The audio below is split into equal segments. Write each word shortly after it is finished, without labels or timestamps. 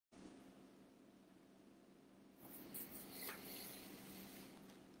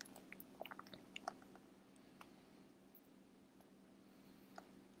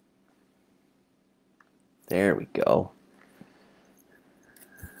There we go.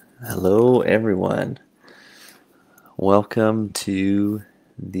 Hello, everyone. Welcome to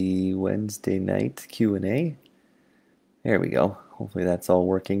the Wednesday night Q&A. There we go. Hopefully that's all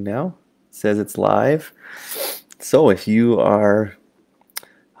working now. It says it's live. So if you are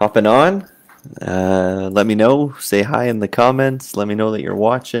hopping on, let me know. Say hi in the comments. Let me know that you're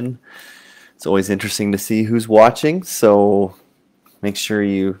watching. It's always interesting to see who's watching, so make sure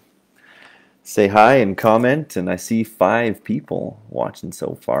you say hi and comment. And I see 5 people watching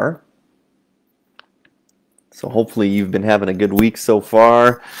so far. So hopefully you've been having a good week so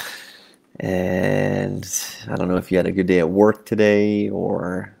far. And I don't know if you had a good day at work today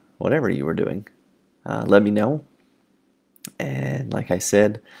or whatever you were doing. Let me know. And like I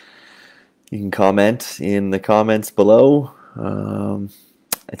said, you can comment in the comments below.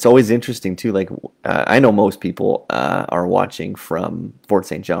 It's always interesting too. Like I know most people are watching from Fort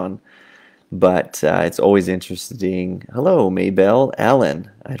St. John, but it's always interesting. Hello, Maybell, Alan.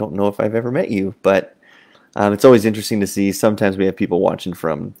 I don't know if I've ever met you, but it's always interesting to see. Sometimes we have people watching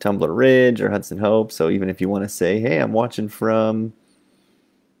from Tumbler Ridge or Hudson Hope. So even if you want to say, hey, I'm watching from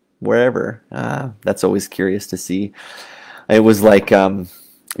wherever, that's always curious to see. It was like,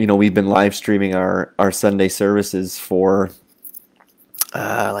 we've been live streaming our Sunday services for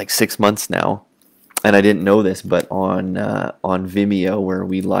like 6 months now. And I didn't know this, but on Vimeo, where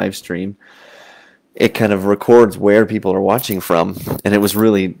we live stream, it kind of records where people are watching from. And it was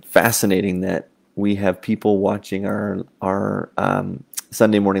really fascinating that we have people watching our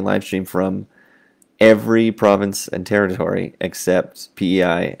Sunday morning live stream from every province and territory except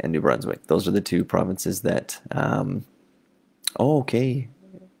PEI and New Brunswick. Those are the 2 provinces that. Okay.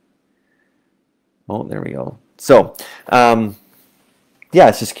 Oh, there we go. So, yeah,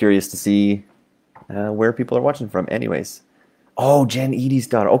 it's just curious to see where people are watching from. Anyways, oh, Jen Edie's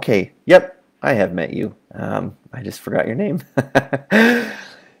daughter. Okay, yep, I have met you. I just forgot your name.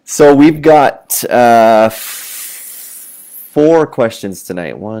 So we've got 4 questions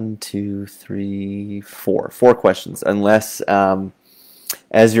tonight. 1, 2, 3, 4. 4 questions. Unless,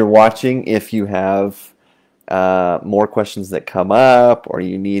 as you're watching, if you have more questions that come up or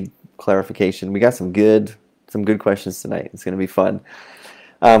you need clarification, we got some good questions tonight. It's going to be fun.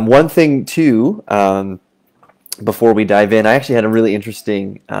 One thing too, before we dive in, I actually had a really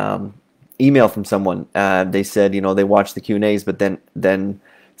interesting email from someone. They said, they watch the Q&As, but then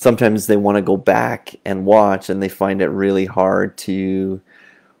sometimes they want to go back and watch, and they find it really hard to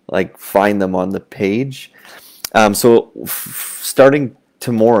find them on the page. So starting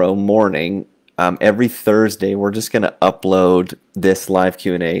tomorrow morning, every Thursday, we're just going to upload this live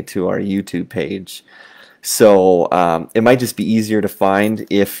Q&A to our YouTube page. So it might just be easier to find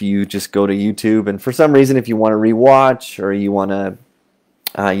if you just go to YouTube, and for some reason, if you want to rewatch or you want to,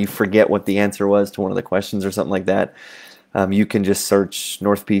 you forget what the answer was to one of the questions or something like that, you can just search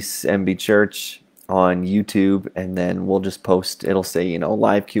North Peace MB Church on YouTube, and then we'll just post. It'll say,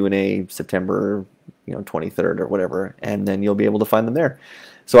 live Q&A September, 23rd or whatever, and then you'll be able to find them there.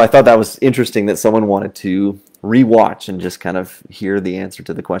 So I thought that was interesting that someone wanted to rewatch and just kind of hear the answer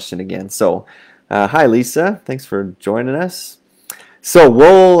to the question again. So hi, Lisa. Thanks for joining us. So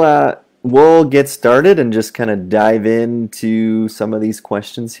we'll get started and just kind of dive into some of these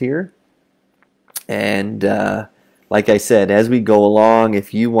questions here. And like I said, as we go along,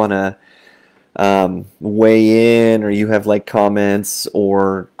 if you want to weigh in or you have comments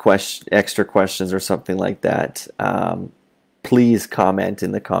or extra questions or something like that, please comment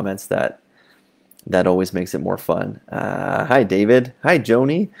in the comments. That always makes it more fun. Hi, David. Hi,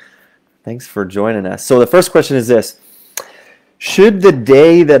 Joni. Thanks for joining us. So the first question is this: should the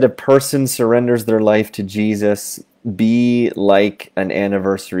day that a person surrenders their life to Jesus be like an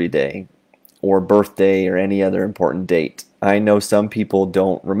anniversary day or birthday or any other important date? I know some people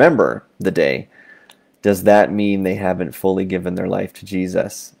don't remember the day. Does that mean they haven't fully given their life to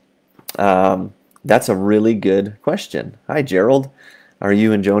Jesus? That's a really good question. Hi, Gerald. Are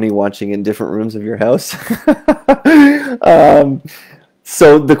you and Joni watching in different rooms of your house?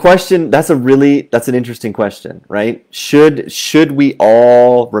 So the question, that's an interesting question, right? Should we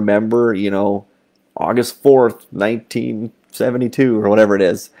all remember, August 4th, 1972 or whatever it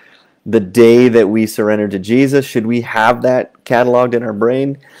is, the day that we surrendered to Jesus? Should we have that cataloged in our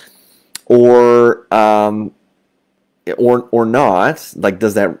brain, or not?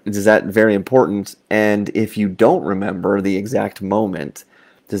 Does that very important? And if you don't remember the exact moment,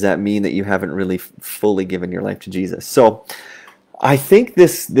 does that mean that you haven't really fully given your life to Jesus? So I think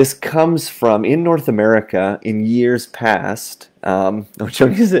this comes from, in North America in years past.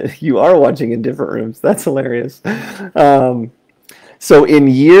 You are watching in different rooms. That's hilarious. So in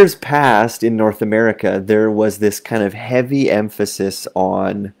years past in North America, there was this kind of heavy emphasis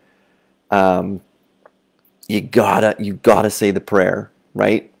on um, you gotta say the prayer,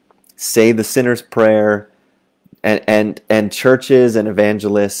 right? Say the sinner's prayer, and churches and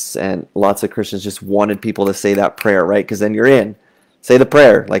evangelists and lots of Christians just wanted people to say that prayer, right? Because then you're in. Say the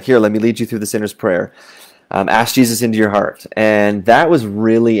prayer. Like, here, let me lead you through the sinner's prayer. Ask Jesus into your heart. And that was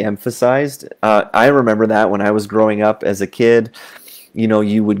really emphasized. I remember that when I was growing up as a kid. You know,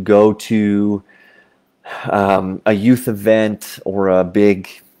 you would go to a youth event or a big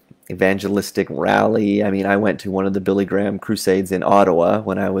evangelistic rally. I mean, I went to one of the Billy Graham crusades in Ottawa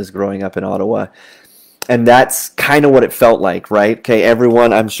when I was growing up in Ottawa. And that's kind of what it felt like, right? Okay,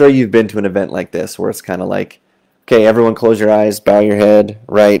 everyone, I'm sure you've been to an event like this where it's kind of like, okay, everyone close your eyes, bow your head,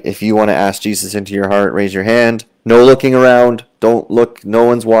 right? If you want to ask Jesus into your heart, raise your hand. No looking around. Don't look. No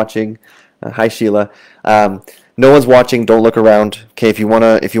one's watching. Hi, Sheila. No one's watching. Don't look around. Okay, if you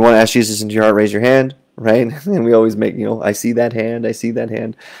wanna ask Jesus into your heart, raise your hand, right? And we always make, I see that hand. I see that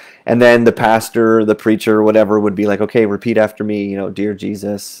hand. And then the pastor, the preacher, whatever, would be like, okay, repeat after me. Dear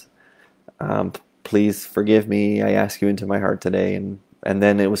Jesus, please forgive me. I ask you into my heart today. And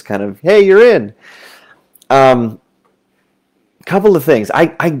then it was kind of, hey, you're in. Couple of things.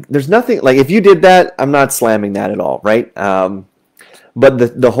 There's nothing like if you did that, I'm not slamming that at all, right?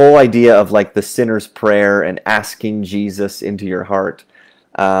 But the whole idea of like the sinner's prayer and asking Jesus into your heart,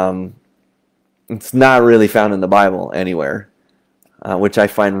 it's not really found in the Bible anywhere, which I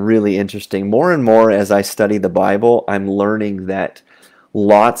find really interesting. More and more as I study the Bible, I'm learning that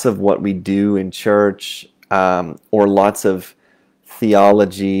lots of what we do in church, or lots of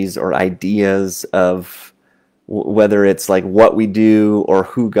theologies or ideas of whether it's like what we do or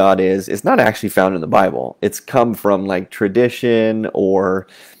who God is not actually found in the Bible. It's come from like tradition or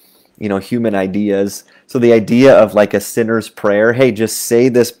human ideas. So the idea of like a sinner's prayer, hey, just say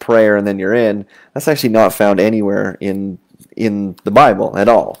this prayer and then you're in, that's actually not found anywhere in the Bible at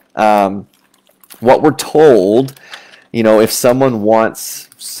all. What we're told, if someone wants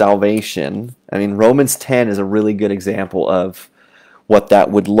salvation, I mean, Romans 10 is a really good example of what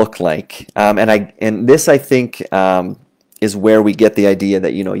that would look like. And this, I think, is where we get the idea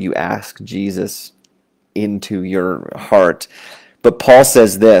that, you ask Jesus into your heart. But Paul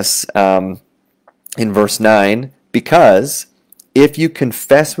says this in verse 9, because if you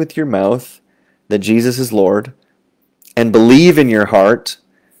confess with your mouth that Jesus is Lord and believe in your heart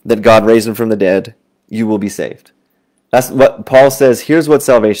that God raised him from the dead, you will be saved. That's what Paul says. Here's what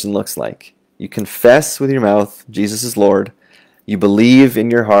salvation looks like. You confess with your mouth Jesus is Lord. You believe in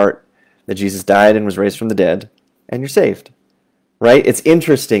your heart that Jesus died and was raised from the dead, and you're saved. Right? It's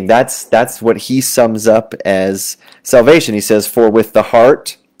interesting. That's what he sums up as salvation. He says, for with the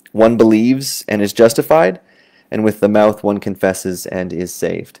heart one believes and is justified, and with the mouth one confesses and is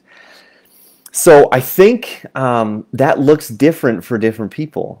saved. So I think that looks different for different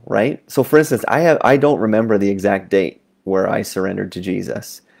people, right? So for instance, I don't remember the exact date where I surrendered to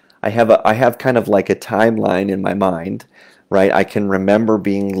Jesus. I have kind of like a timeline in my mind, right? I can remember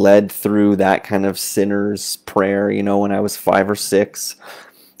being led through that kind of sinner's prayer, when I was 5 or 6,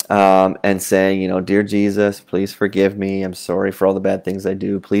 and saying, dear Jesus, please forgive me. I'm sorry for all the bad things I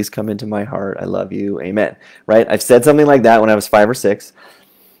do. Please come into my heart. I love you. Amen. Right? I've said something like that when I was 5 or 6.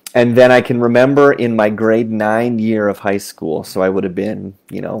 And then I can remember in my grade 9 year of high school, so I would have been,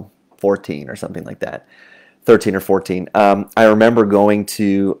 14 or something like that, 13 or 14. I remember going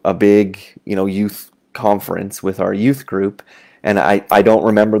to a big, youth conference with our youth group, and I don't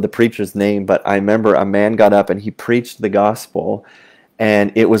remember the preacher's name, but I remember a man got up and he preached the gospel,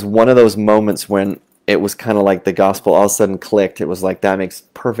 and it was one of those moments when it was kind of like the gospel all of a sudden clicked. It was like, that makes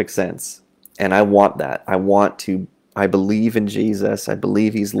perfect sense, and I want that. I believe in Jesus. I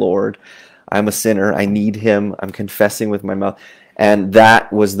believe he's Lord. I'm a sinner. I need him. I'm confessing with my mouth. And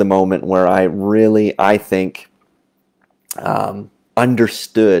that was the moment where I really, I think,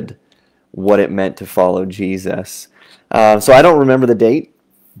 understood what it meant to follow Jesus. So I don't remember the date,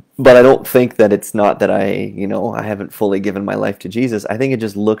 but I don't think that it's not that I haven't fully given my life to Jesus. I think it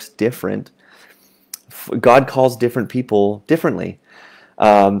just looks different. God calls different people differently.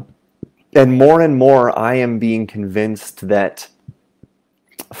 And more, I am being convinced that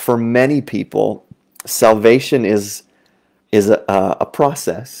for many people, salvation is a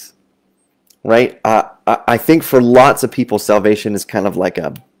process, right? I think for lots of people, salvation is kind of like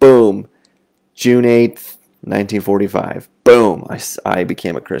a boom, June 8th, 1945, boom, I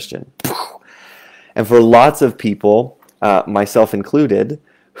became a Christian. And for lots of people, myself included,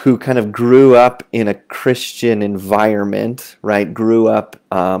 who kind of grew up in a Christian environment, right? Grew up,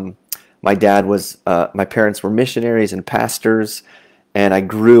 my parents were missionaries and pastors, and I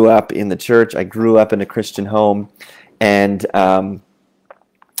grew up in the church. I grew up in a Christian home, and I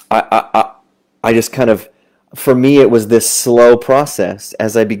just kind of, for me, it was this slow process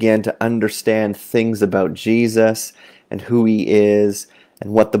as I began to understand things about Jesus and who he is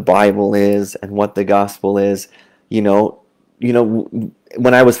and what the Bible is and what the gospel is.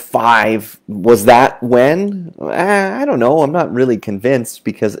 When I was 5, was that when? I don't know. I'm not really convinced,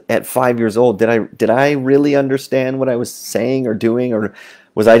 because at 5 years old, did I really understand what I was saying or doing, or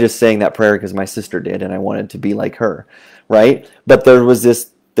was I just saying that prayer because my sister did and I wanted to be like her, right? But there was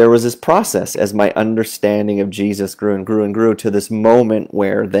this process as my understanding of Jesus grew and grew and grew, to this moment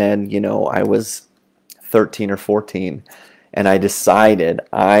where then, I was 13 or 14, and I decided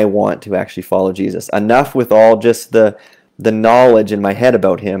I want to actually follow Jesus. Enough with all just the knowledge in my head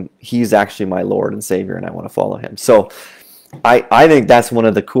about him. He's actually my Lord and Savior, and I want to follow him. So I think that's one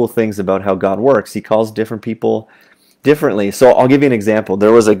of the cool things about how God works. He calls different people differently. So I'll give you an example.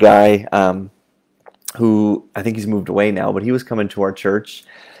 There was a guy who, I think he's moved away now, but he was coming to our church,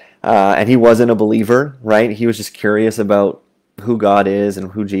 and he wasn't a believer, right? He was just curious about who God is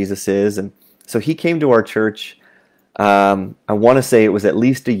and who Jesus is. And so he came to our church, I want to say it was at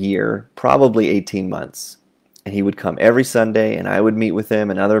least a year, probably 18 months. And he would come every Sunday, and I would meet with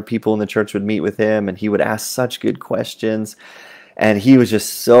him, and other people in the church would meet with him, and he would ask such good questions. And he was just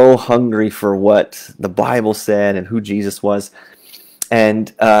so hungry for what the Bible said and who Jesus was.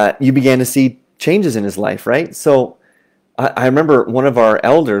 And you began to see changes in his life, right? So I remember one of our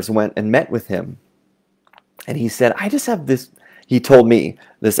elders went and met with him, and he said, I just have this,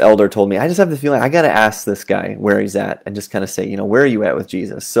 this elder told me, I just have the feeling I got to ask this guy where he's at, and just kind of say, where are you at with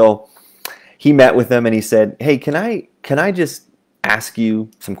Jesus? So he met with him, and he said, hey, can I just ask you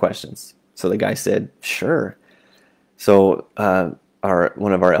some questions? So the guy said, sure. So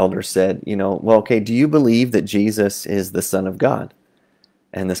one of our elders said, well, okay, do you believe that Jesus is the Son of God?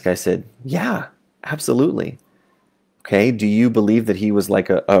 And this guy said, yeah, absolutely. Okay, do you believe that he was like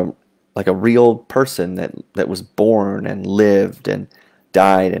a real person that was born and lived and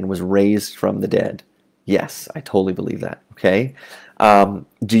died and was raised from the dead? Yes, I totally believe that. Okay.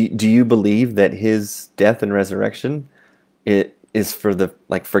 Do you believe that his death and resurrection is for the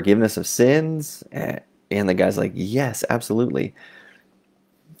forgiveness of sins? And the guy's like, yes, absolutely.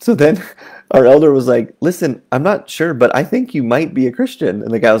 So then our elder was like, listen, I'm not sure, but I think you might be a Christian.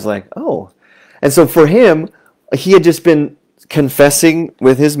 And the guy was like, oh. And so for him, he had just been confessing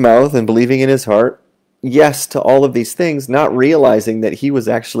with his mouth and believing in his heart yes to all of these things, not realizing that he was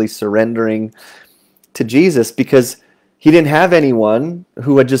actually surrendering to Jesus, because he didn't have anyone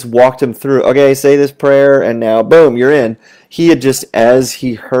who had just walked him through, okay, say this prayer and now boom, you're in. He had just, as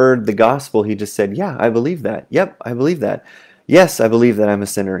he heard the gospel, he just said, yeah, I believe that. Yep, I believe that. Yes, I believe that I'm a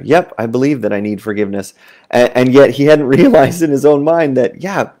sinner. Yep, I believe that I need forgiveness. And yet he hadn't realized in his own mind that,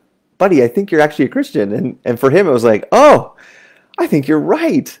 yeah, buddy, I think you're actually a Christian. And for him, it was like, oh, I think you're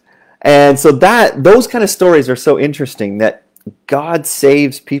right. And so those kind of stories are so interesting, that God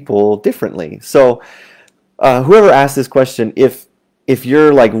saves people differently. So whoever asked this question, if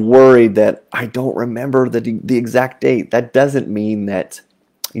you're worried that I don't remember the exact date, that doesn't mean that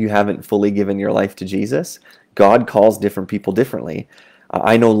you haven't fully given your life to Jesus. God calls different people differently.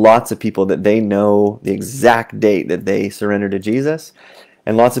 I know lots of people that they know the exact date that they surrender to Jesus,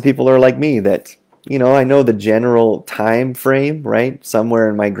 and lots of people are like me that, I know the general time frame, right? Somewhere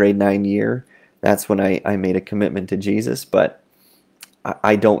in my grade 9 year, that's when I made a commitment to Jesus. But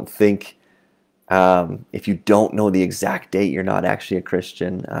I don't think, if you don't know the exact date, you're not actually a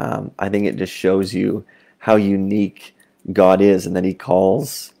Christian. I think it just shows you how unique God is, and that he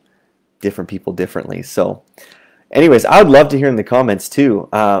calls different people differently. So anyways, I would love to hear in the comments too.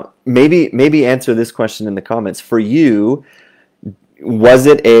 Maybe answer this question in the comments. For you, was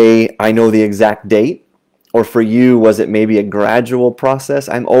it I know the exact date? Or for you, was it maybe a gradual process?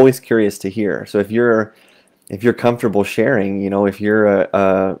 I'm always curious to hear. So if you're comfortable sharing, if you're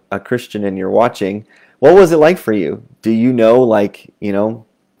a Christian and you're watching, what was it like for you? Do you know,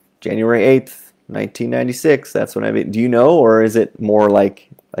 January 8th, 1996, that's when do you know, or is it more like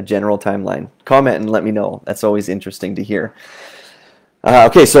a general timeline? Comment and let me know. That's always interesting to hear.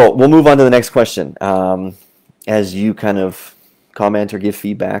 Okay, so we'll move on to the next question. As you kind of comment or give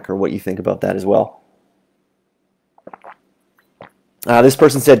feedback or what you think about that as well. This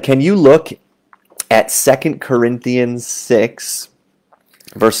person said, can you look at 2 Corinthians 6,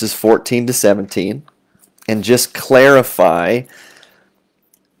 verses 14 to 17, and just clarify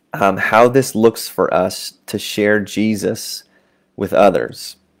how this looks for us to share Jesus with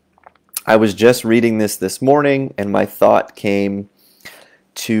others? I was just reading this morning, and my thought came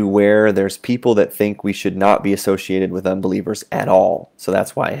to where there's people that think we should not be associated with unbelievers at all. So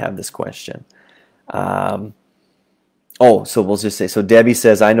that's why I have this question. So we'll just say, so Debbie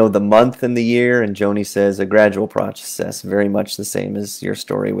says, I know the month and the year, and Joni says a gradual process, very much the same as your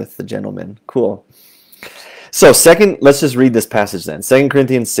story with the gentleman. Cool. So let's just read this passage then. 2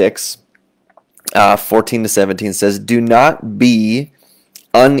 Corinthians 6, 14 to 17 says, do not be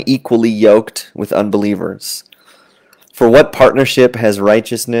unequally yoked with unbelievers. For what partnership has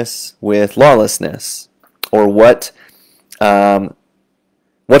righteousness with lawlessness? Or what fellowship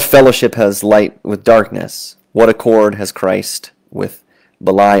has light with darkness? What accord has Christ with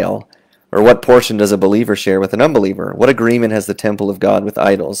Belial? Or what portion does a believer share with an unbeliever? What agreement has the temple of God with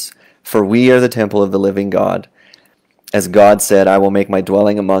idols? For we are the temple of the living God. As God said, I will make my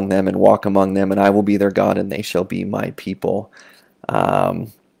dwelling among them and walk among them, and I will be their God, and they shall be my people.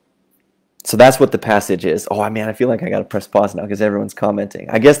 So that's what the passage is. Oh, man, I feel like I got to press pause now because everyone's commenting.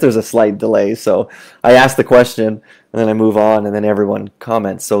 I guess there's a slight delay, so I ask the question, and then I move on, and then everyone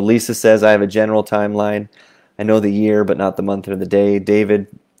comments. So Lisa says, I have a general timeline. I know the year, but not the month or the day. David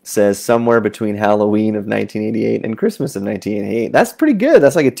says somewhere between Halloween of 1988 and Christmas of 1988. That's pretty good.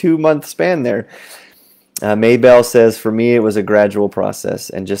 That's like a 2-month span there. Maybell says, for me, it was a gradual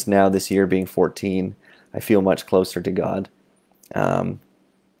process, and just now, this year being 14, I feel much closer to God.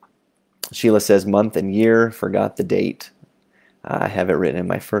 Sheila says, month and year, forgot the date. I have it written in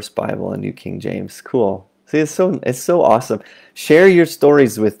my first Bible, a New King James. Cool. See, it's so awesome. Share your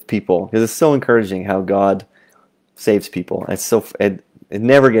stories with people, because it's so encouraging how God saves people. It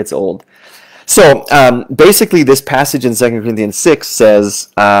never gets old. So basically, this passage in 2 Corinthians 6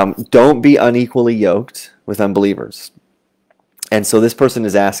 says, don't be unequally yoked with unbelievers. And so this person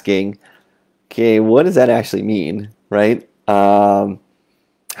is asking, okay, what does that actually mean, right? How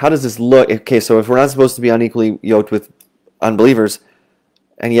does this look? Okay, so if we're not supposed to be unequally yoked with unbelievers,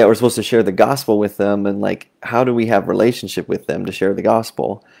 and yet we're supposed to share the gospel with them, and like, how do we have relationship with them to share the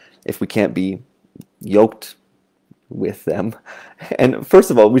gospel if we can't be yoked with them? And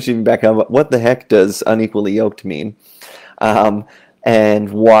first of all, we should back up. What the heck does unequally yoked mean? And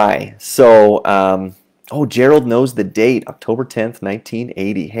why? So, Gerald knows the date, October 10th,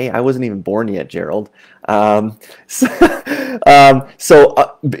 1980. Hey, I wasn't even born yet, Gerald.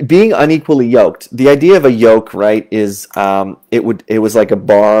 Being unequally yoked, the idea of a yoke, right, is it was like a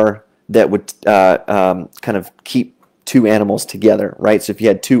bar that would kind of keep two animals together, right? So if you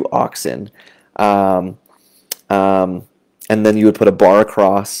had two oxen, and then you would put a bar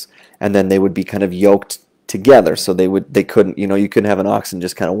across, and then they would be kind of yoked together. So they couldn't, you couldn't have an oxen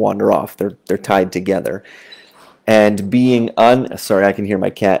just kind of wander off. They're tied together. And being sorry, I can hear my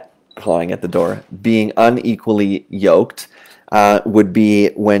cat clawing at the door. Being unequally yoked would be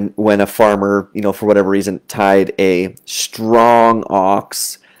when a farmer, for whatever reason, tied a strong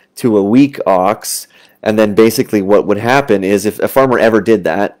ox to a weak ox, and then basically what would happen is if a farmer ever did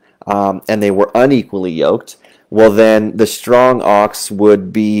that, and they were unequally yoked, well, then the strong ox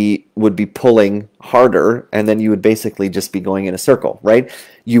would be pulling harder, and then you would basically just be going in a circle, right?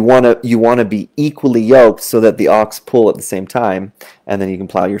 You want to be equally yoked so that the ox pull at the same time, and then you can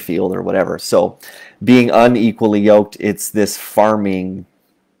plow your field or whatever. So, being unequally yoked, it's this farming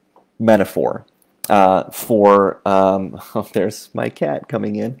metaphor for. There's my cat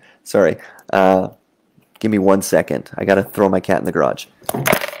coming in. Sorry. Give me 1 second. I got to throw my cat in the garage.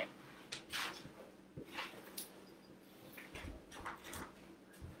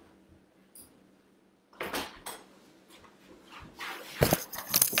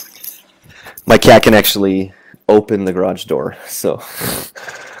 My cat can actually open the garage door, so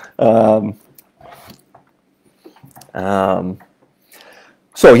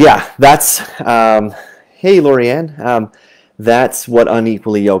yeah, that's hey Lorianne, that's what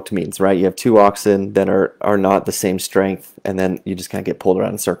unequally yoked means, right? You have two oxen that are not the same strength, and then you just kind of get pulled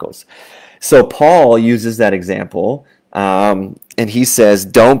around in circles. So Paul uses that example, and he says,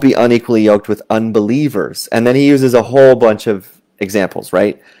 don't be unequally yoked with unbelievers, and then he uses a whole bunch of examples,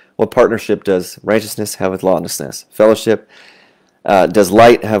 right? What partnership does righteousness have with lawlessness? Fellowship does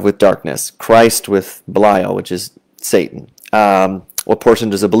light have with darkness? Christ with Belial, which is Satan. What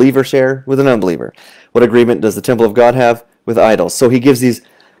portion does a believer share with an unbeliever? What agreement does the temple of God have with idols? So he gives these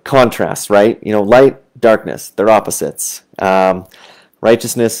contrasts, right? Light, darkness, they're opposites.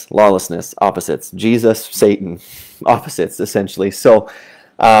 Righteousness, lawlessness, opposites. Jesus, Satan, opposites, essentially. So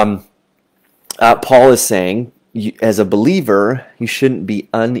Paul is saying, as a believer, you shouldn't be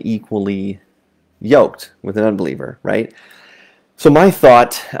unequally yoked with an unbeliever, right? So my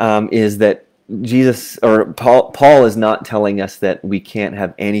thought is that Paul is not telling us that we can't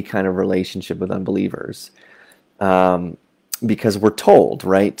have any kind of relationship with unbelievers. because we're told,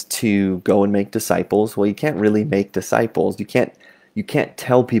 right, to go and make disciples. Well, you can't really make disciples. You can't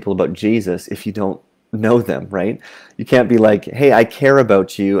tell people about Jesus if you don't know them, right? You can't be like, hey, I care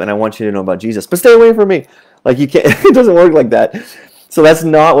about you and I want you to know about Jesus, but stay away from me. Like, you can't. It doesn't work like that. So that's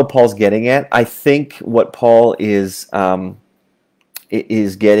not what Paul's getting at. I think what Paul is getting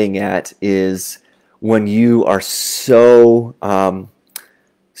at is when you are so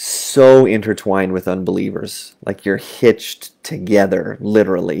so intertwined with unbelievers, like you're hitched together,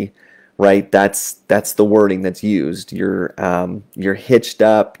 literally, right? That's the wording that's used. You're hitched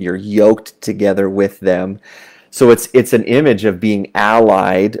up, you're yoked together with them. So it's an image of being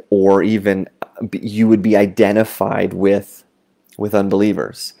allied, or even you would be identified with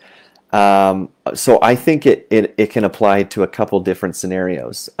unbelievers. So I think it can apply to a couple different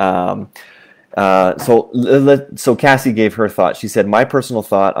scenarios. So Cassie gave her thought. She said, my personal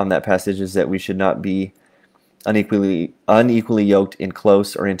thought on that passage is that we should not be unequally yoked in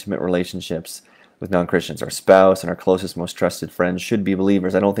close or intimate relationships with non-Christians. Our spouse and our closest, most trusted friends should be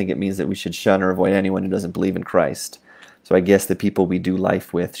believers. I don't think it means that we should shun or avoid anyone who doesn't believe in Christ. So I guess the people we do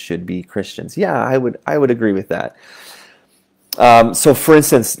life with should be Christians. Yeah, I would agree with that. So for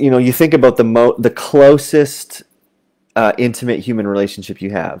instance, you think about the closest intimate human relationship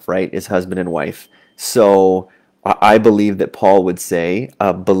you have, right, is husband and wife. So I believe that Paul would say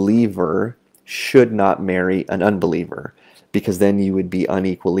a believer should not marry an unbeliever, because then you would be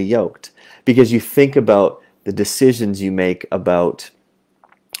unequally yoked. Because you think about the decisions you make about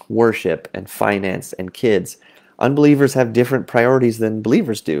worship and finance and kids. Unbelievers have different priorities than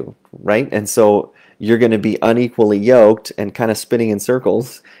believers do, right? And so you're going to be unequally yoked and kind of spinning in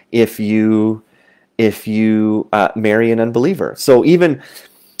circles if you marry an unbeliever. So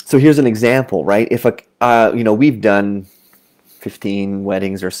here's an example, right? If we've done 15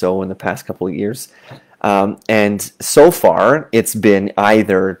 weddings or so in the past couple of years, and so far it's been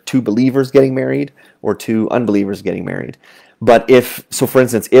either two believers getting married or two unbelievers getting married. But for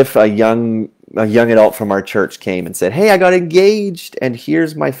instance, if a young adult from our church came and said, "Hey, I got engaged, and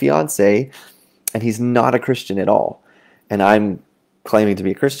here's my fiance," and he's not a Christian at all, and I'm claiming to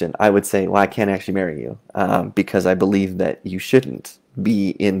be a Christian, I would say, well, I can't actually marry you because I believe that you shouldn't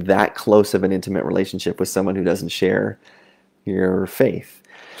be in that close of an intimate relationship with someone who doesn't share your faith.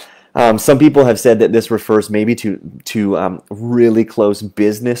 Some people have said that this refers maybe to really close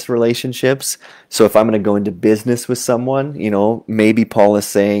business relationships. So if I'm going to go into business with someone, maybe Paul is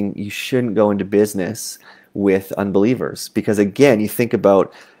saying you shouldn't go into business with unbelievers, because again, you think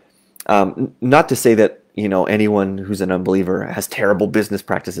about, not to say that anyone who's an unbeliever has terrible business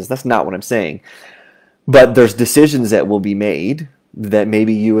practices. That's not what I'm saying. But there's decisions that will be made that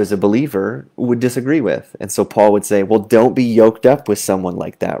maybe you as a believer would disagree with. And so Paul would say, well, don't be yoked up with someone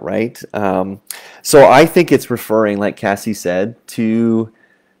like that, right? So I think it's referring, like Cassie said, to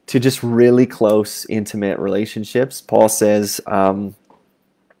just really close, intimate relationships. Paul says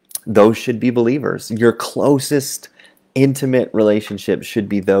those should be believers. Your closest intimate relationships should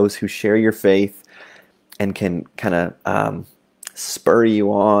be those who share your faith and can kind of spur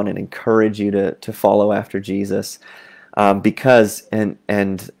you on and encourage you to follow after Jesus, because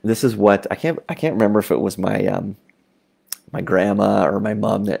and this is what I can't remember if it was my my grandma or my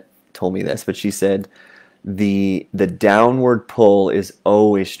mom that told me this, but she said the downward pull is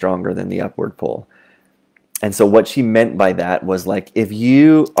always stronger than the upward pull. And so what she meant by that was, like, if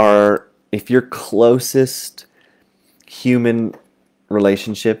your closest human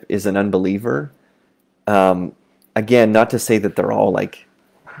relationship is an unbeliever, again, not to say that they're all like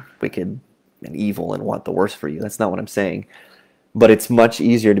wicked and evil and want the worst for you. That's not what I'm saying. But it's much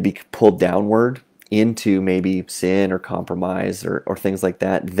easier to be pulled downward into maybe sin or compromise or things like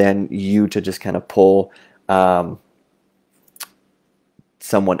that than you to just kind of pull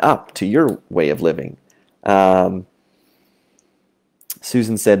someone up to your way of living.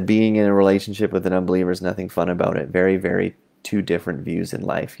 Susan said, being in a relationship with an unbeliever is nothing fun about it. Very, very two different views in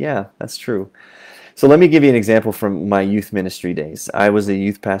life. Yeah, that's true. So let me give you an example from my youth ministry days. I was a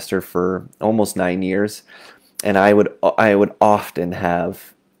youth pastor for almost 9 years, and I would often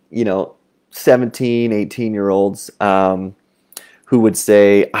have, 17, 18-year-olds who would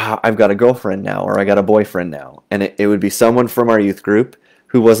say, I've got a girlfriend now, or I got a boyfriend now. And it would be someone from our youth group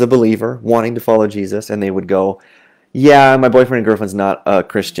who was a believer wanting to follow Jesus, and they would go, yeah, my boyfriend and girlfriend's not a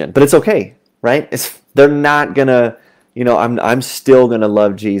Christian, but it's okay, right? They're not going to, I'm still going to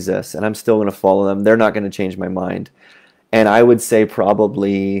love Jesus, and I'm still going to follow them. They're not going to change my mind. And I would say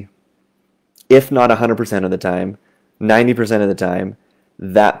probably, if not 100% of the time, 90% of the time,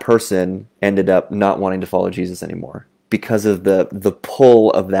 that person ended up not wanting to follow Jesus anymore because of the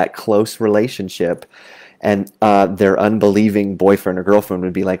pull of that close relationship. and their unbelieving boyfriend or girlfriend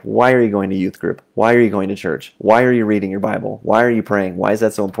would be like, why are you going to youth group? Why are you going to church? Why are you reading your Bible? Why are you praying? Why is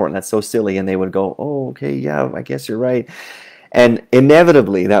that so important? That's so silly. And they would go, oh, okay, yeah, I guess you're right. And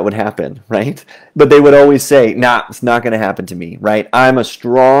inevitably that would happen, right? But they would always say, nah, it's not going to happen to me, right? I'm a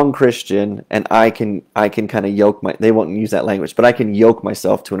strong Christian and I can kind of they won't use that language, but I can yoke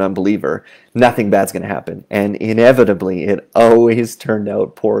myself to an unbeliever. Nothing bad's going to happen. And inevitably it always turned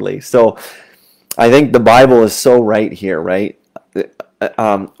out poorly. So I think the Bible is so right here, right?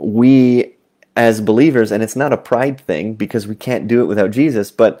 We as believers, and it's not a pride thing because we can't do it without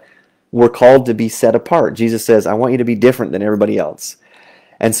Jesus, but we're called to be set apart. Jesus says, I want you to be different than everybody else.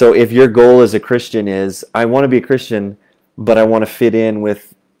 And so if your goal as a Christian is, I want to be a Christian, but I want to fit in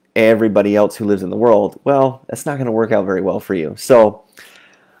with everybody else who lives in the world, well, that's not going to work out very well for you. So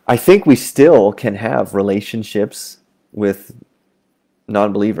I think we still can have relationships with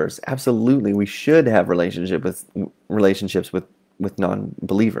non-believers. Absolutely, we should have relationships with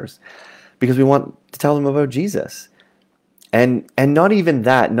non-believers because we want to tell them about Jesus. And not even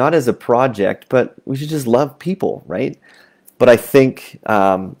that, not as a project, but we should just love people, right? But I think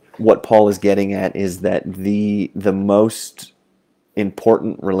what Paul is getting at is that the most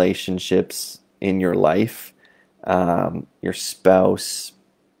important relationships in your life, your spouse,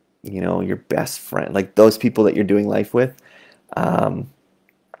 your best friend, like those people that you're doing life with,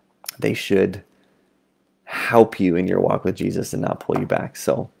 they should help you in your walk with Jesus and not pull you back.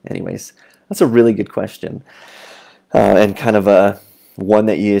 So anyways, that's a really good question. And kind of a one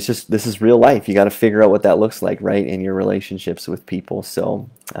that this is real life. You got to figure out what that looks like, right, in your relationships with people. So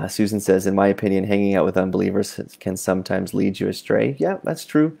Susan says, in my opinion, hanging out with unbelievers can sometimes lead you astray. Yeah, that's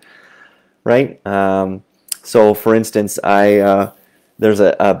true, right? So for instance, I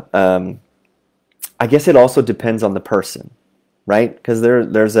guess it also depends on the person, right? Because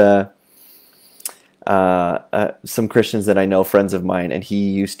there's some Christians that I know, friends of mine, and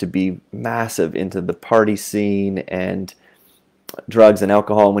he used to be massive into the party scene and drugs and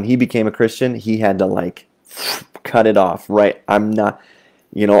alcohol. And when he became a Christian, he had to cut it off, right? I'm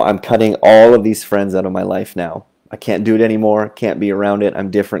cutting all of these friends out of my life now. I can't do it anymore, can't be around it, I'm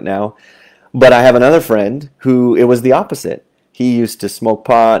different now. But I have another friend who it was the opposite. He used to smoke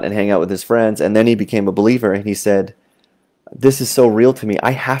pot and hang out with his friends, and then he became a believer, and he said, this is so real to me.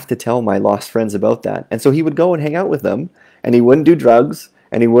 I have to tell my lost friends about that. And so he would go and hang out with them, and he wouldn't do drugs,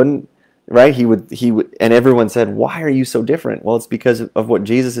 and he wouldn't, right? He would, and everyone said, why are you so different? Well, it's because of what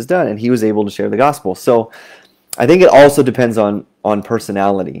Jesus has done, and he was able to share the gospel. So I think it also depends on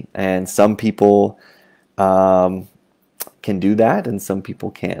personality, and some people can do that, and some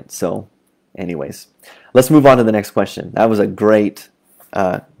people can't. So anyways, let's move on to the next question. That was a great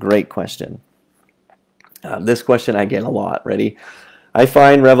question. This question I get a lot. Ready? I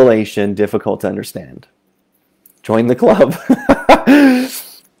find Revelation difficult to understand. Join the club.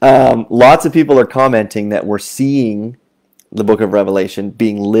 Lots of people are commenting that we're seeing the book of Revelation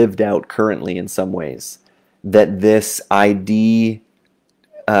being lived out currently in some ways. That this ID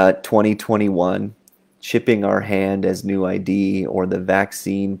 2021, chipping our hand as new ID, or the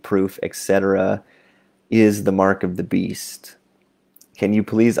vaccine proof, etc., is the mark of the beast. Can you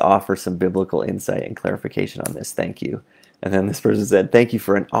please offer some biblical insight and clarification on this? Thank you. And then this person said, thank you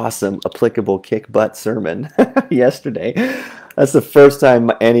for an awesome, applicable kick butt sermon yesterday. That's the first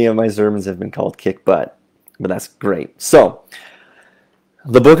time any of my sermons have been called kick butt, but that's great. So,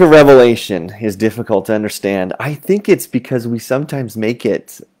 the book of Revelation is difficult to understand. I think it's because we sometimes make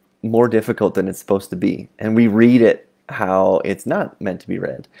it more difficult than it's supposed to be, and we read it how it's not meant to be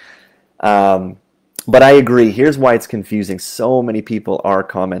read. But I agree. Here's why it's confusing. So many people are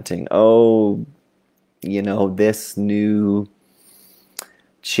commenting, oh, this new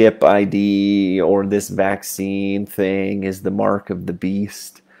chip ID or this vaccine thing is the mark of the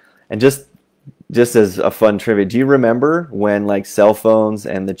beast. And just as a fun trivia, do you remember when cell phones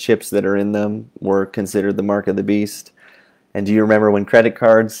and the chips that are in them were considered the mark of the beast? And do you remember when credit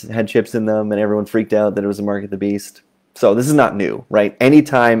cards had chips in them and everyone freaked out that it was the mark of the beast? So this is not new, right?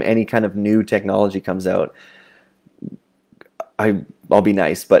 Anytime any kind of new technology comes out, I'll be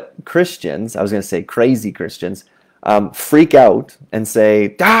nice, but Christians, I was going to say crazy Christians, freak out and say,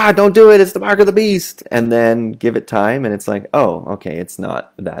 don't do it, it's the mark of the beast, and then give it time, and it's like, oh, okay, it's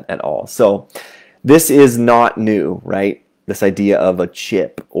not that at all. So this is not new, right? This idea of a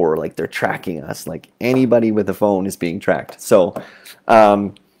chip, or they're tracking us, anybody with a phone is being tracked. So,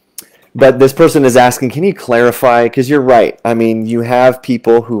 but this person is asking, can you clarify? Because you're right. I mean, you have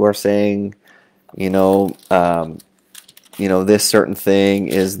people who are saying, this certain thing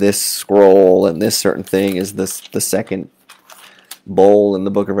is this scroll, and this certain thing is the second bowl in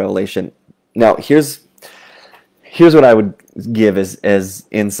the book of Revelation. Now, here's here's what I would give as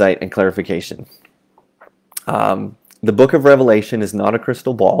insight and clarification. The book of Revelation is not a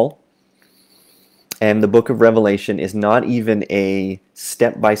crystal ball, and the book of Revelation is not even a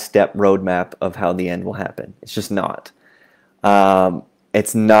step-by-step roadmap of how the end will happen. It's just not.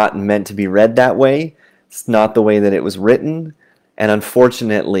 It's not meant to be read that way. It's not the way that it was written. And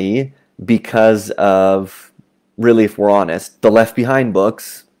unfortunately, because of, really, if we're honest, the Left Behind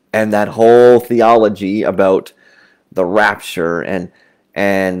books and that whole theology about the rapture and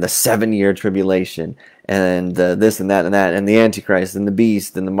the 7-year tribulation and this and that and the Antichrist and the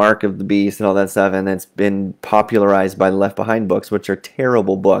beast and the mark of the beast and all that stuff, and it's been popularized by the Left Behind books, which are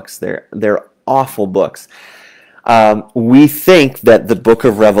terrible books. They're awful books. We think that the book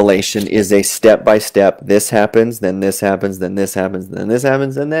of Revelation is a step-by-step, this happens, then this happens, then this happens, then this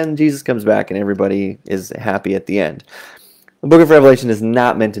happens, and then Jesus comes back and everybody is happy at the end. The book of Revelation is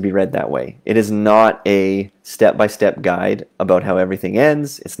not meant to be read that way. It is not a step-by-step guide about how everything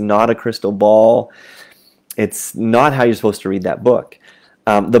ends. It's not a crystal ball. It's not how you're supposed to read that book.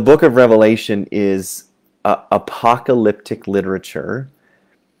 The book of Revelation is apocalyptic literature,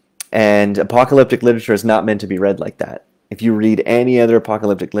 and apocalyptic literature is not meant to be read like that. If you read any other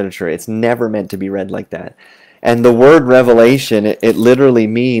apocalyptic literature, it's never meant to be read like that. And the word revelation, it literally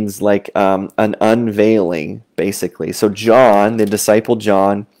means like an unveiling, basically. So John, the disciple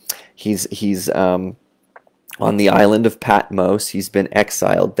John, he's on the island of Patmos. He's been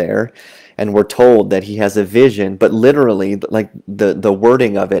exiled there, and we're told that he has a vision. But literally, like the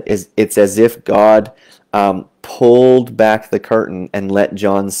wording of it is, it's as if God pulled back the curtain and let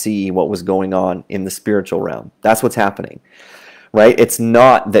John see what was going on in the spiritual realm. That's what's happening. Right? It's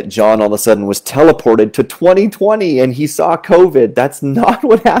not that John all of a sudden was teleported to 2020 and he saw COVID. That's not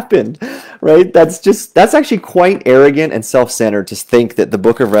what happened, right? That's actually quite arrogant and self-centered to think that the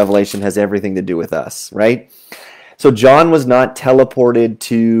book of Revelation has everything to do with us, right? So John was not teleported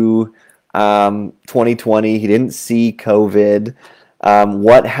to 2020. He didn't see COVID.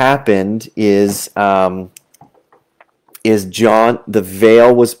 What happened is John, the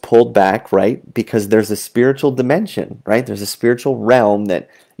veil was pulled back, right? Because there's a spiritual dimension, right? There's a spiritual realm that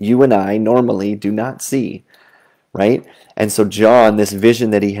you and I normally do not see, right? And so John, this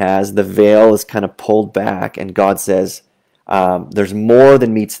vision that he has, the veil is kind of pulled back, and God says, there's more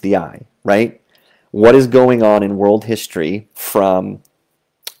than meets the eye, right? What is going on in world history from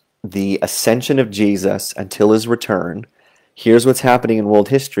the ascension of Jesus until his return? Here's what's happening in world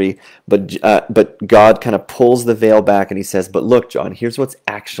history, but God kind of pulls the veil back and he says, but look, John, here's what's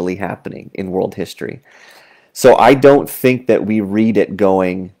actually happening in world history. So I don't think that we read it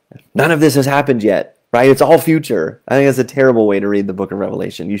going, none of this has happened yet, right? It's all future. I think that's a terrible way to read the book of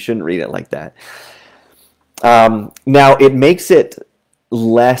Revelation. You shouldn't read it like that. Now, it makes it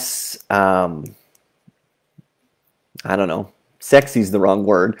less, I don't know, sexy is the wrong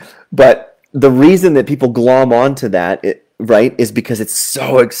word, but the reason that people glom onto that, right, is because it's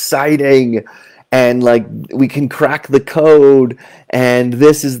so exciting and like we can crack the code and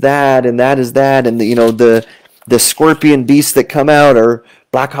this is that and that is that, and the scorpion beasts that come out are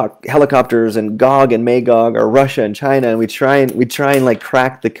Black Hawk helicopters, and Gog and Magog are Russia and China, and we try and like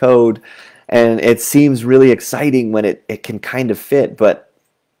crack the code, and it seems really exciting when it can kind of fit, but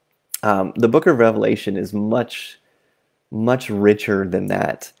the book of Revelation is much richer than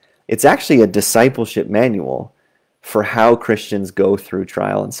that. It's actually a discipleship manual for how Christians go through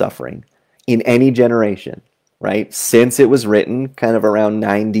trial and suffering in any generation, right? Since it was written kind of around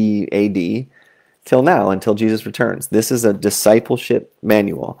 90 AD till now, until Jesus returns. This is a discipleship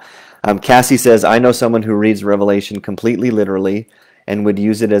manual. Cassie says, I know someone who reads Revelation completely literally and would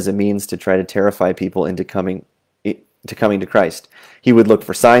use it as a means to try to terrify people into coming to Christ. He would look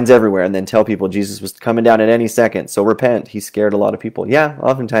for signs everywhere and then tell people Jesus was coming down at any second, so repent. He scared a lot of people. Yeah,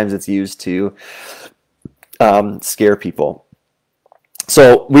 oftentimes it's used to scare people.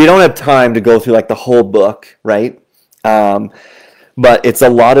 So we don't have time to go through like the whole book, right? But it's a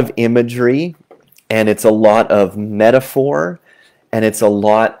lot of imagery, and it's a lot of metaphor, and it's a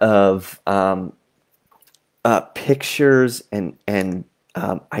lot of pictures and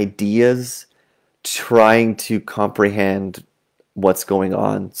ideas trying to comprehend what's going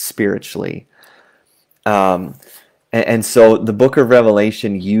on spiritually. And so the book of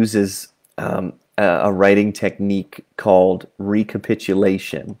Revelation uses a writing technique called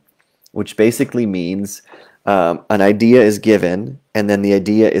recapitulation, which basically means an idea is given, and then the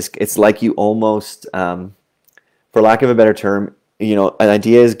idea is, it's like you almost, for lack of a better term, an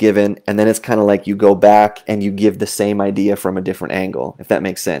idea is given, and then it's kind of like you go back and you give the same idea from a different angle, if that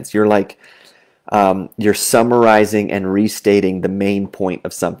makes sense. You're like, you're summarizing and restating the main point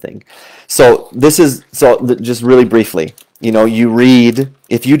of something. So just really briefly,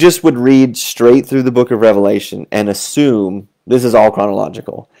 if you just would read straight through the book of Revelation and assume this is all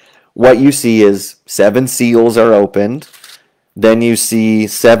chronological, what you see is 7 seals are opened, then you see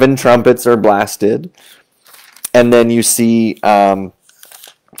 7 trumpets are blasted, and then you see some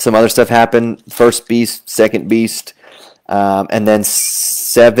other stuff happen, first beast, second beast, and then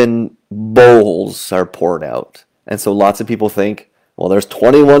 7 bowls are poured out. And so lots of people think, well, there's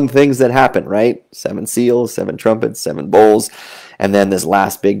 21 things that happen, right? 7 seals, 7 trumpets, 7 bowls, and then this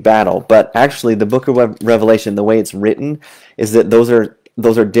last big battle. But actually, the book of Revelation, the way it's written, is that those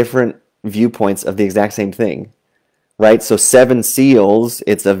are different viewpoints of the exact same thing, right? So 7 seals,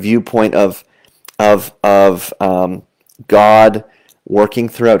 it's a viewpoint of God working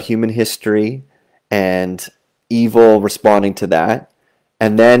throughout human history and evil responding to that.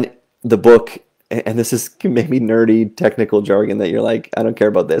 And then the book, and this is maybe nerdy technical jargon that you're like, I don't care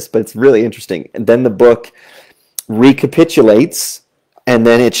about this, but it's really interesting. And then the book recapitulates, and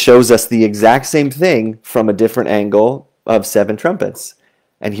then it shows us the exact same thing from a different angle of 7 trumpets.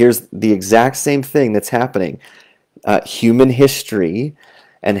 And here's the exact same thing that's happening. Human history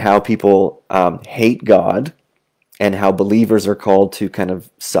and how people hate God and how believers are called to kind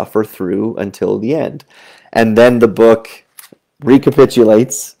of suffer through until the end. And then the book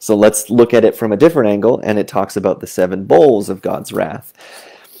recapitulates, so let's look at it from a different angle, and it talks about the 7 bowls of God's wrath.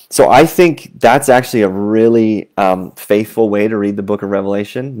 So I think that's actually a really faithful way to read the book of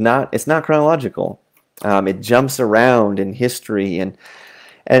Revelation. It's not chronological. It jumps around in history, and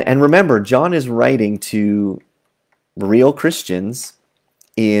remember, John is writing to real Christians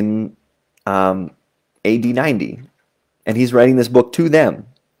in AD 90, and he's writing this book to them,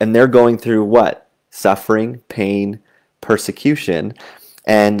 and they're going through what? Suffering, pain, persecution,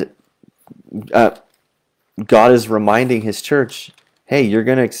 and God is reminding his church, hey, you're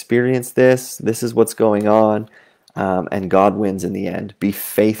going to experience this. This is what's going on, and God wins in the end. Be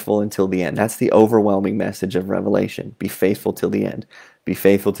faithful until the end. That's the overwhelming message of Revelation. Be faithful till the end. Be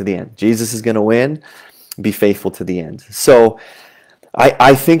faithful to the end. Jesus is going to win. Be faithful to the end. So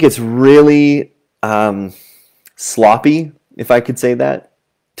I think it's really sloppy, if I could say that,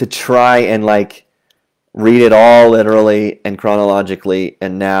 to try and read it all literally and chronologically,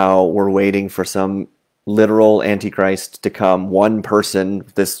 and now we're waiting for some literal Antichrist to come, one person,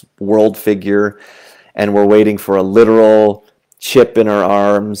 this world figure, and we're waiting for a literal chip in our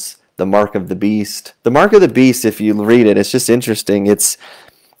arms, the mark of the beast. The mark of the beast, if you read it, it's just interesting. It's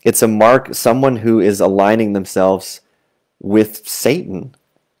a mark, someone who is aligning themselves with Satan.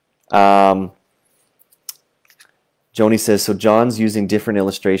 Joni says, so John's using different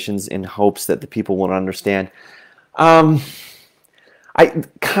illustrations in hopes that the people won't understand. I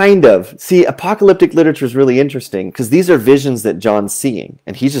kind of. See, apocalyptic literature is really interesting because these are visions that John's seeing,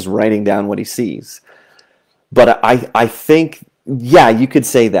 and he's just writing down what he sees. But I think, yeah, you could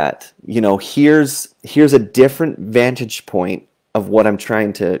say that. Here's a different vantage point of what I'm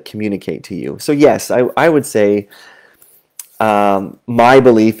trying to communicate to you. So yes, I would say my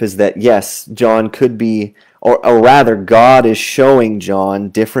belief is that, yes, John could be, or rather, God is showing John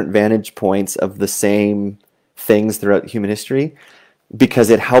different vantage points of the same things throughout human history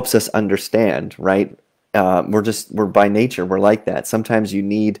because it helps us understand, right? We're by nature, we're like that. Sometimes you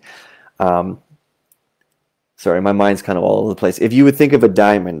need, sorry, my mind's kind of all over the place. If you would think of a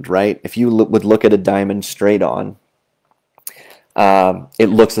diamond, right? If you would look at a diamond straight on, it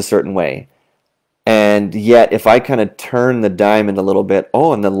looks a certain way. And yet, if I kind of turn the diamond a little bit,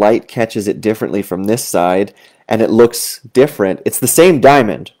 and the light catches it differently from this side, and it looks different. It's the same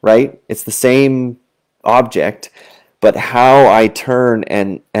diamond, right? It's the same object, but how I turn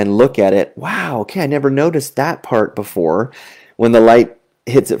and look at it, wow, okay, I never noticed that part before when the light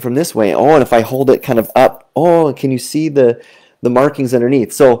hits it from this way. And if I hold it kind of up, can you see the markings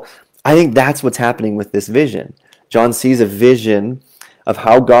underneath? So I think that's what's happening with this vision. John sees a vision of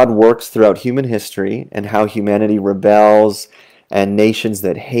how God works throughout human history and how humanity rebels and nations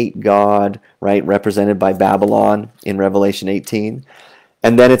that hate God, right, represented by Babylon in Revelation 18.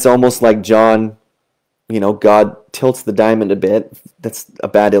 And then it's almost like John, God tilts the diamond a bit. That's a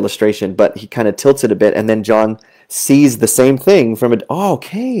bad illustration, but he kind of tilts it a bit, and then John sees the same thing from it.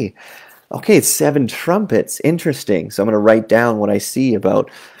 Okay, it's 7 trumpets. Interesting. So I'm going to write down what I see about.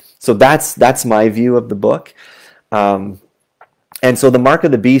 So that's my view of the book. And so the mark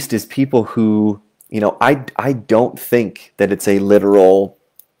of the beast is people who, I don't think that it's a literal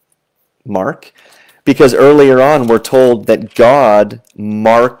mark, because earlier on we're told that God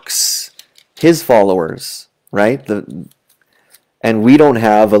marks his followers, right? And we don't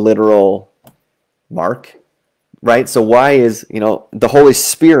have a literal mark, right? So why is, the Holy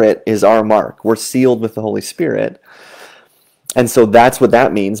Spirit is our mark. We're sealed with the Holy Spirit. And so that's what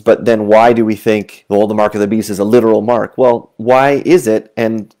that means. But then why do we think, well, the mark of the beast is a literal mark? Well, why is it?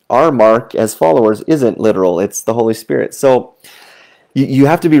 And our mark as followers isn't literal. It's the Holy Spirit. So you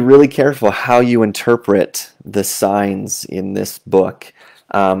have to be really careful how you interpret the signs in this book.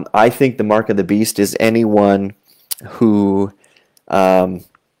 I think the mark of the beast is anyone who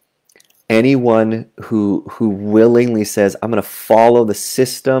willingly says, I'm going to follow the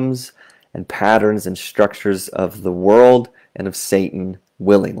systems and patterns and structures of the world and of Satan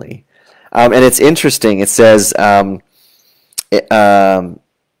willingly. And it's interesting. It says that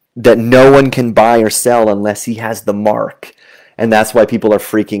no one can buy or sell unless he has the mark. And that's why people are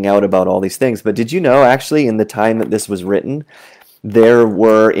freaking out about all these things. But did you know, actually, in the time that this was written, there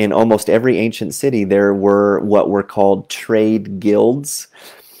were, in almost every ancient city, there were what were called trade guilds.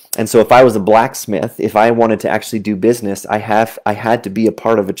 And so if I was a blacksmith, if I wanted to actually do business, I had to be a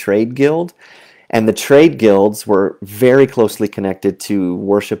part of a trade guild. And the trade guilds were very closely connected to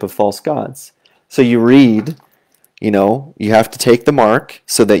worship of false gods. So you read, you have to take the mark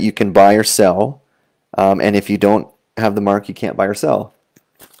so that you can buy or sell. And if you don't have the mark, you can't buy or sell.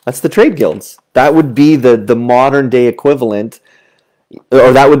 That's the trade guilds. That would be the modern day equivalent,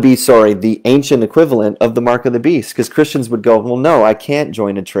 or that would be, the ancient equivalent of the mark of the beast. Because Christians would go, well, no, I can't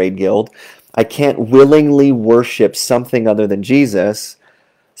join a trade guild. I can't willingly worship something other than Jesus.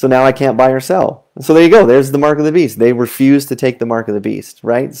 So now I can't buy or sell. So there you go. There's the mark of the beast. They refuse to take the mark of the beast,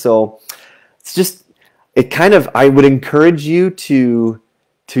 right? So it's just, I would encourage you to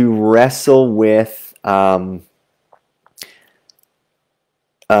wrestle with kind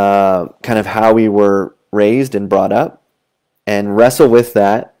of how we were raised and brought up, and wrestle with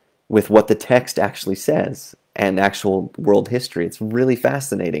that, with what the text actually says and actual world history. It's really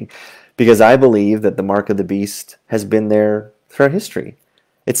fascinating, because I believe that the mark of the beast has been there throughout history.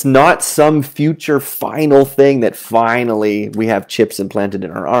 It's not some future final thing that finally we have chips implanted in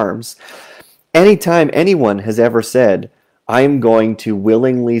our arms. Anytime anyone has ever said, I'm going to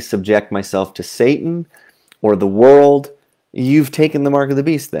willingly subject myself to Satan or the world, you've taken the mark of the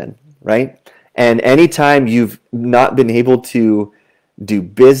beast then, right? And anytime you've not been able to do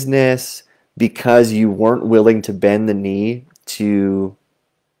business because you weren't willing to bend the knee to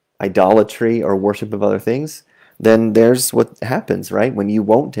idolatry or worship of other things, then there's what happens, right? When you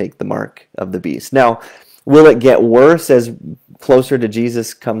won't take the mark of the beast. Now, will it get worse as closer to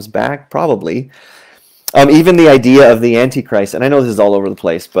Jesus comes back? Probably. Even the idea of the Antichrist, and I know this is all over the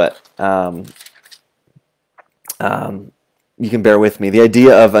place, but you can bear with me. The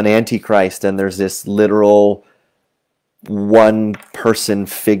idea of an Antichrist, and there's this literal one-person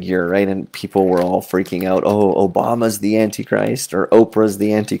figure, right? And people were all freaking out, oh, Obama's the Antichrist, or Oprah's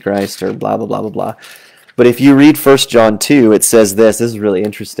the Antichrist, or blah, blah, blah, blah, blah. But if you read 1 John 2, it says this is really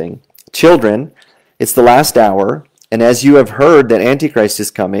interesting. Children, it's the last hour, and as you have heard that Antichrist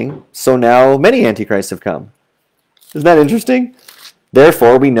is coming, so now many Antichrists have come. Isn't that interesting?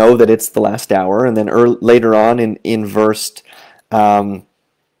 Therefore, we know that it's the last hour. And then later on in verse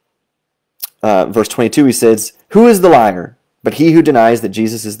 22, he says, who is the liar? But he who denies that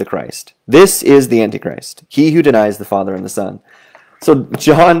Jesus is the Christ. This is the Antichrist, he who denies the Father and the Son. So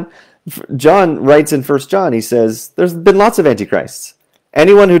John writes in 1 John, he says, there's been lots of Antichrists.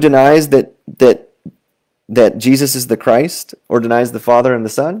 Anyone who denies that Jesus is the Christ or denies the Father and the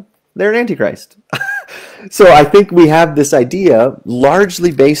Son, they're an Antichrist. So I think we have this idea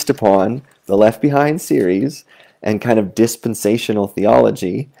largely based upon the Left Behind series and kind of dispensational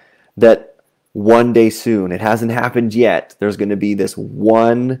theology that one day soon, it hasn't happened yet, there's going to be this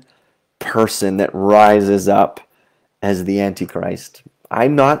one person that rises up as the Antichrist.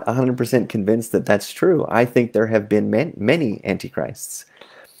 I'm not 100% convinced that that's true. I think there have been many Antichrists.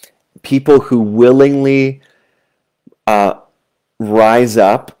 People who willingly rise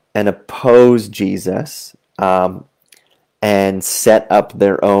up and oppose Jesus and set up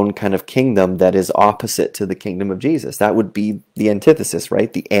their own kind of kingdom that is opposite to the kingdom of Jesus. That would be the antithesis,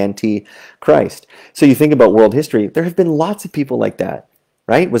 right? The Antichrist. So you think about world history, there have been lots of people like that,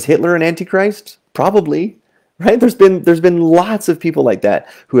 right? Was Hitler an Antichrist? Probably, right? There's been lots of people like that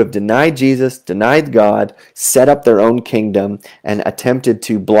who have denied Jesus, denied God, set up their own kingdom, and attempted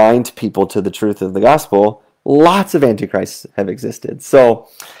to blind people to the truth of the gospel. Lots of Antichrists have existed. So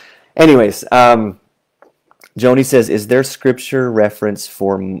anyways, Joni says, is there scripture reference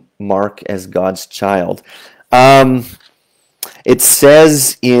for Mark as God's child? It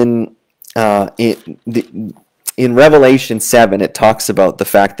says in Revelation 7, it talks about the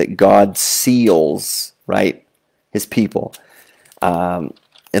fact that God seals, right, his people.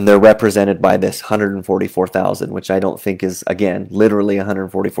 And they're represented by this 144,000, which I don't think is, again, literally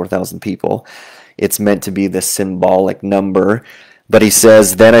 144,000 people. It's meant to be this symbolic number. But he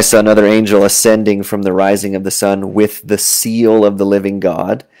says, then I saw another angel ascending from the rising of the sun with the seal of the living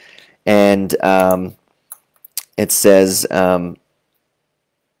God. And it says, and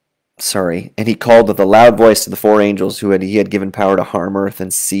he called with a loud voice to the four angels he had given power to harm earth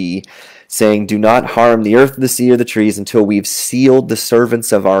and sea, saying, do not harm the earth, the sea, or the trees until we've sealed the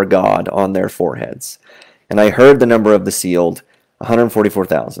servants of our God on their foreheads. And I heard the number of the sealed,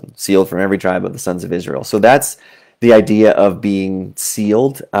 144,000, sealed from every tribe of the sons of Israel. So that's the idea of being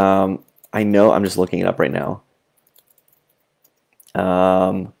sealed. I know, I'm just looking it up right now.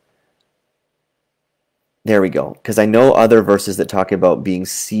 There we go. Because I know other verses that talk about being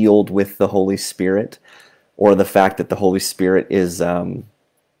sealed with the Holy Spirit, or the fact that the Holy Spirit is kind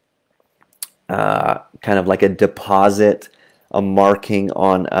of like a deposit, a marking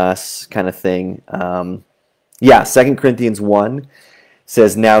on us kind of thing. 2 Corinthians 1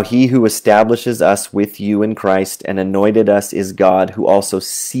 says, now he who establishes us with you in Christ and anointed us is God, who also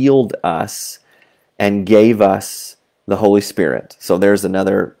sealed us and gave us the Holy Spirit. So there's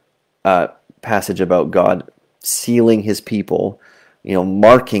another passage about God sealing his people,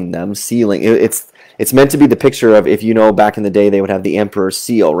 marking them, sealing. It's meant to be the picture of, if back in the day they would have the emperor's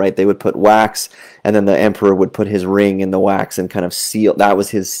seal, right? They would put wax, and then the emperor would put his ring in the wax and kind of seal. That was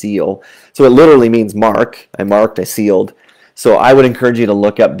his seal. So it literally means mark. I marked, I sealed. So I would encourage you to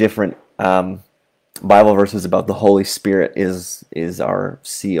look up different Bible verses about the Holy Spirit is our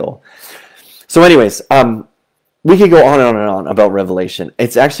seal. So anyways, we could go on and on and on about Revelation.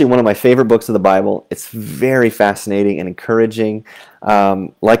 It's actually one of my favorite books of the Bible. It's very fascinating and encouraging.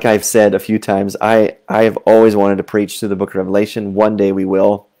 Like I've said a few times, I have always wanted to preach through the book of Revelation. One day we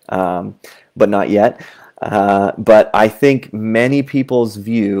will, but not yet. But I think many people's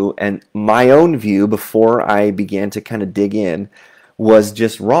view, and my own view before I began to kind of dig in, was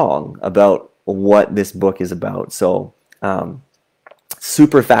just wrong about what this book is about. So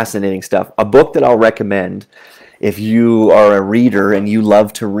super fascinating stuff. A book that I'll recommend if you are a reader and you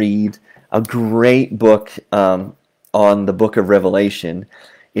love to read, a great book on the book of Revelation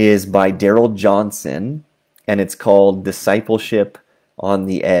is by Darrell Johnson, and it's called Discipleship on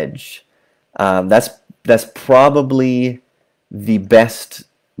the Edge. That's probably the best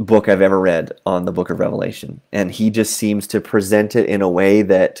book I've ever read on the book of Revelation. And he just seems to present it in a way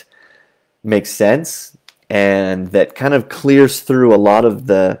that makes sense and that kind of clears through a lot of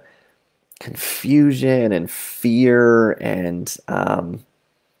the confusion and fear and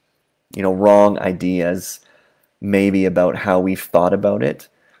wrong ideas maybe about how we've thought about it.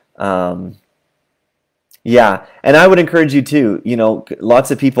 And I would encourage you too,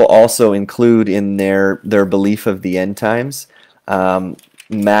 lots of people also include in their belief of the end times,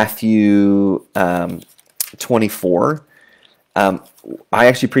 Matthew 24. I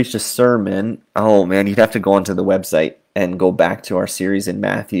actually preached a sermon. Oh man, you'd have to go onto the website and go back to our series in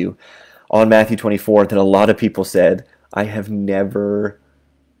Matthew, on Matthew 24, that a lot of people said, I have never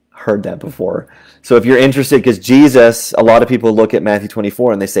heard that before. So if you're interested, because Jesus, a lot of people look at Matthew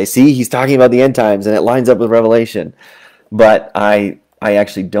 24 and they say, see, he's talking about the end times and it lines up with Revelation. But I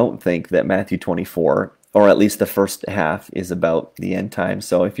actually don't think that Matthew 24, or at least the first half, is about the end times.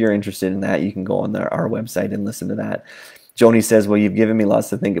 So if you're interested in that, you can go on our website and listen to that. Joni says, well, you've given me lots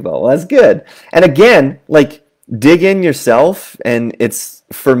to think about. Well, that's good. And again, dig in yourself, and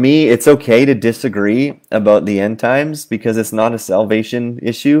for me, it's okay to disagree about the end times because it's not a salvation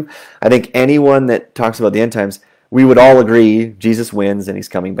issue. I think anyone that talks about the end times, we would all agree Jesus wins and he's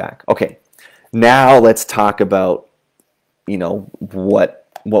coming back. Okay, now let's talk about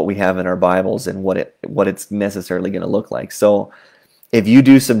what we have in our Bibles and what it's necessarily going to look like. So if you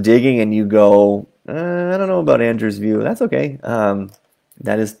do some digging and you go, I don't know about Andrew's view, that's okay.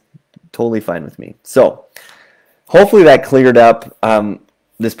 That is totally fine with me. So hopefully that cleared up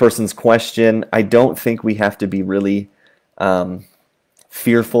this person's question. I don't think we have to be really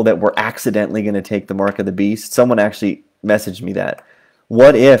fearful that we're accidentally going to take the mark of the beast. Someone actually messaged me that.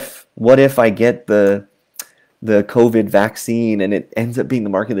 What if I get the COVID vaccine and it ends up being the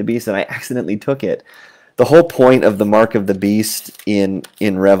mark of the beast and I accidentally took it? The whole point of the mark of the beast in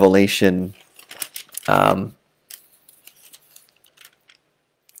Revelation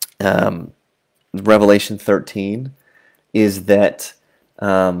Revelation 13 is that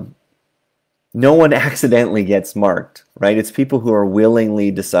no one accidentally gets marked, right? It's people who are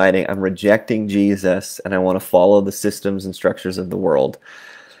willingly deciding, I'm rejecting Jesus and I want to follow the systems and structures of the world.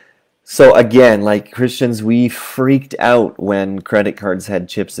 So again, like Christians, we freaked out when credit cards had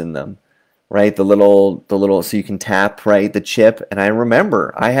chips in them. right? The little, so you can tap, right, the chip. And I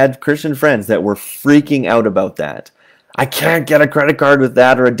remember I had Christian friends that were freaking out about that. I can't get a credit card with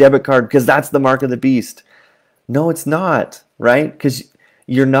that or a debit card because that's the mark of the beast. No, it's not, right? Because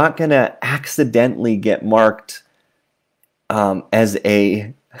you're not going to accidentally get marked as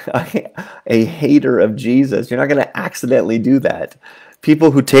a hater of Jesus. You're not going to accidentally do that.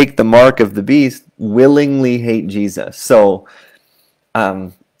 People who take the mark of the beast willingly hate Jesus. So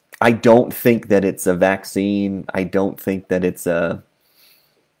I don't think that it's a vaccine. I don't think that it's a,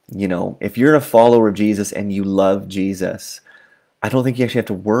 if you're a follower of Jesus and you love Jesus, I don't think you actually have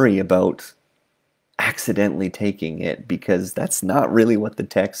to worry about accidentally taking it, because that's not really what the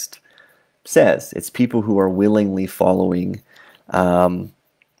text says. It's people who are willingly following the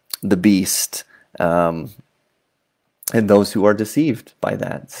beast, and those who are deceived by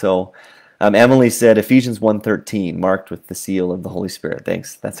that. So Emily said Ephesians 1:13, marked with the seal of the Holy Spirit.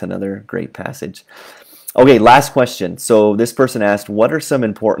 Thanks. That's another great passage. Okay, last question. So this person asked, what are some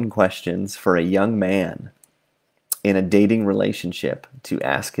important questions for a young man in a dating relationship to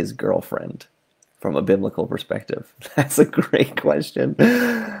ask his girlfriend from a biblical perspective? That's a great question.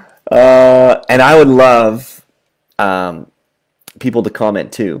 And I would love people to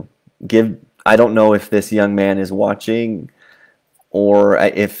comment too. I don't know if this young man is watching, or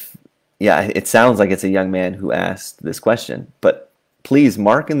if, yeah, it sounds like it's a young man who asked this question. But please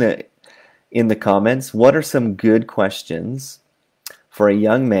mark in the comments, what are some good questions for a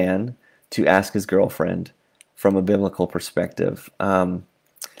young man to ask his girlfriend from a biblical perspective? Now,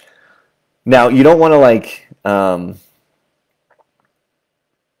 you don't want to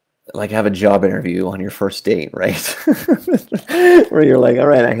like have a job interview on your first date, right? Where you're like, all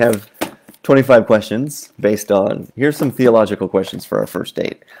right, I have 25 questions based on, here's some theological questions for our first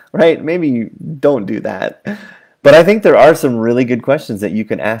date, right? Maybe you don't do that. But I think there are some really good questions that you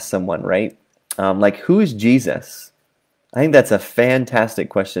can ask someone, right? Like, who is Jesus? I think that's a fantastic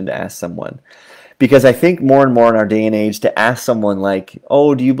question to ask someone. Because I think more and more in our day and age, to ask someone like,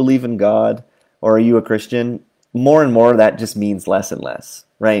 oh, do you believe in God? Or are you a Christian? More and more that just means less and less,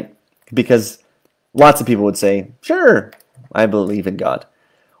 right? Because lots of people would say, sure, I believe in God.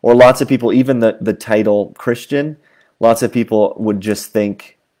 Or lots of people, even the title Christian, lots of people would just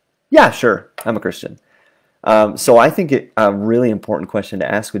think, yeah, sure, I'm a Christian. So I think a really important question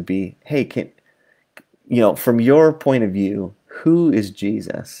to ask would be, hey, from your point of view, who is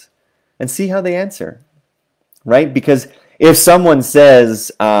Jesus? And see how they answer, right? Because if someone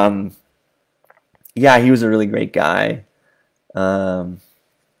says, yeah, he was a really great guy,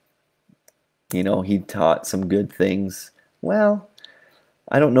 he taught some good things, well,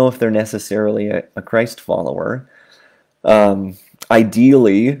 I don't know if they're necessarily a Christ follower.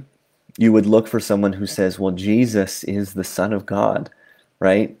 Ideally, you would look for someone who says, well, Jesus is the Son of God,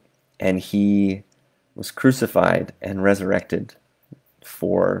 right? And he was crucified and resurrected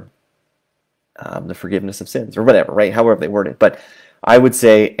for the forgiveness of sins, or whatever, right? However they word it. But I would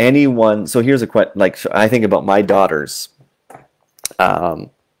say anyone, so here's a question, so I think about my daughters, and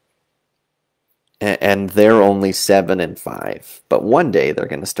they're only 7 and 5, but one day they're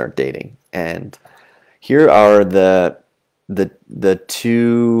going to start dating. And here are the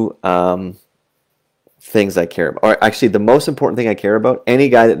two things I care about. Or actually, the most important thing I care about, any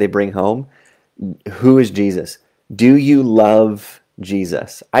guy that they bring home, who is Jesus? Do you love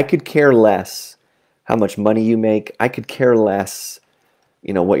Jesus? I could care less how much money you make. I could care less,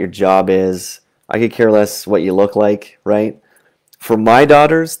 what your job is. I could care less what you look like, right? For my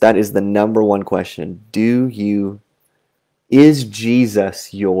daughters, that is the number one question. Is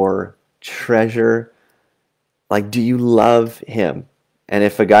Jesus your treasure? Like, do you love him? And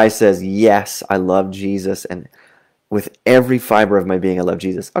if a guy says, yes, I love Jesus, and with every fiber of my being, I love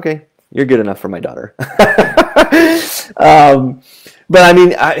Jesus, okay, you're good enough for my daughter. But I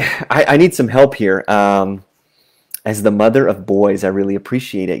mean, I need some help here. As the mother of boys, I really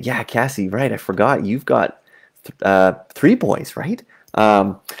appreciate it. Yeah, Cassie, right, I forgot. You've got 3 boys, right?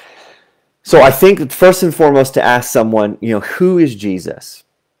 So I think first and foremost to ask someone, who is Jesus?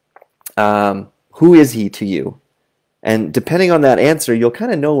 Who is he to you? And depending on that answer, you'll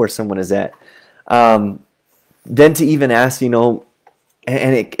kind of know where someone is at. Then to even ask, and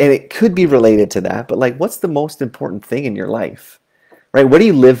it could be related to that, but like, what's the most important thing in your life, right? What do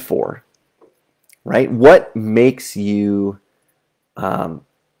you live for, right? What makes you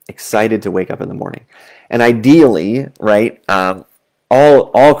excited to wake up in the morning? And ideally, right,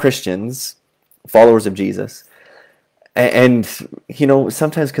 all Christians, followers of Jesus, and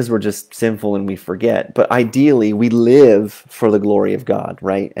sometimes because we're just sinful and we forget, but ideally we live for the glory of God,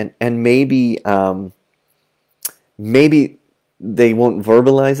 right? And maybe they won't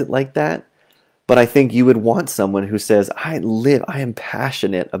verbalize it like that, But I think you would want someone who says, I am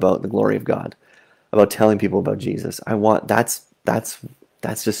passionate about the glory of God, about telling people about Jesus. That's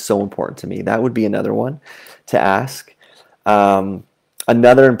just so important to me. That would be another one to ask.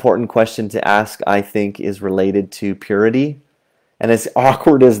 Another important question to ask, I think, is related to purity. And as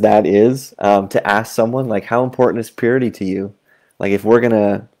awkward as that is, to ask someone, like, how important is purity to you? Like, if we're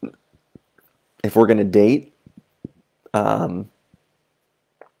gonna date,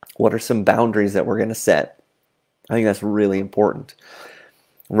 what are some boundaries that we're gonna set? I think that's really important.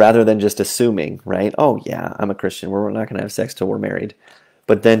 Rather than just assuming, right? Oh yeah, I'm a Christian. We're not gonna have sex till we're married.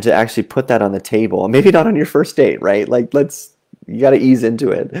 But then to actually put that on the table, maybe not on your first date, right? Like, you got to ease into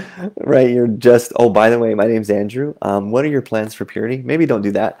it, right? You're just, oh, by the way, my name's Andrew. What are your plans for purity? Maybe don't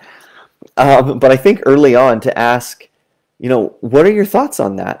do that. But I think early on to ask, what are your thoughts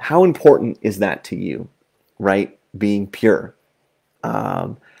on that? How important is that to you, right? Being pure.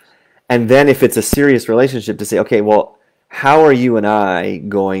 And then if it's a serious relationship, to say, okay, well, how are you and I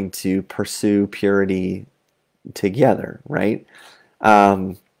going to pursue purity together, right?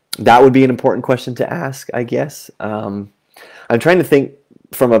 That would be an important question to ask, I guess. I'm trying to think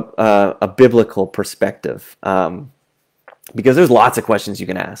from a biblical perspective, because there's lots of questions you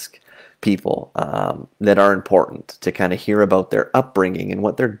can ask people that are important to kind of hear about their upbringing and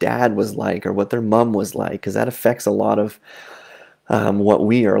what their dad was like or what their mom was like, because that affects a lot of what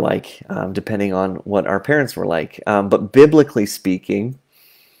we are like, depending on what our parents were like. But biblically speaking,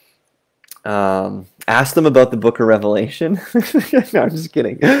 ask them about the book of Revelation. No, I'm just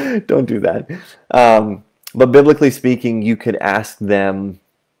kidding. Don't do that. But biblically speaking, you could ask them,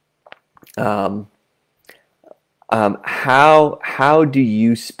 how do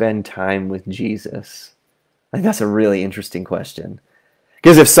you spend time with Jesus? I think that's a really interesting question.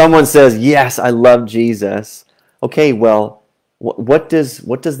 Because if someone says, yes, I love Jesus, okay, well, what does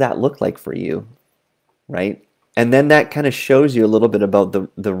that look like for you, right? And then that kind of shows you a little bit about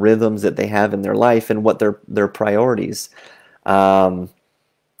the rhythms that they have in their life and what their priorities,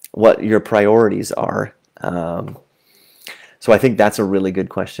 what your priorities are. So I think that's a really good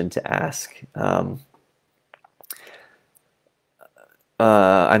question to ask.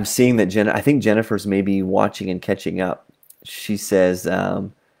 I'm seeing that I think Jennifer's maybe watching and catching up. She says,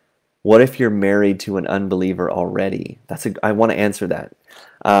 what if you're married to an unbeliever already? I want to answer that.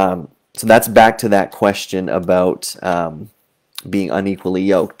 So that's back to that question about being unequally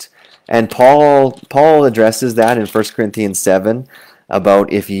yoked. And Paul addresses that in 1 Corinthians 7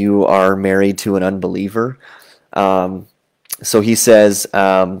 about if you are married to an unbeliever. So he says,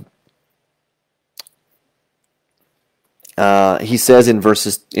 in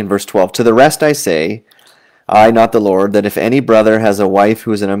verse 12, to the rest I say, I, not the Lord, that if any brother has a wife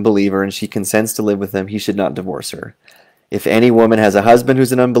who is an unbeliever and she consents to live with him, he should not divorce her. If any woman has a husband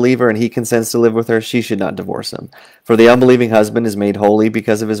who's an unbeliever and he consents to live with her, she should not divorce him. For the unbelieving husband is made holy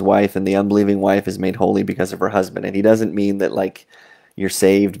because of his wife, and the unbelieving wife is made holy because of her husband. And he doesn't mean that, like, you're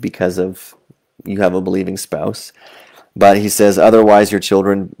saved because of you have a believing spouse. But he says, otherwise your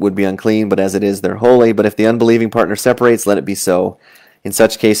children would be unclean, but as it is, they're holy. But if the unbelieving partner separates, let it be so. In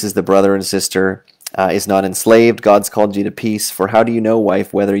such cases, the brother and sister is not enslaved. God's called you to peace. For how do you know,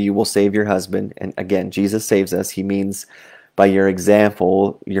 wife, whether you will save your husband? And again, Jesus saves us. He means by your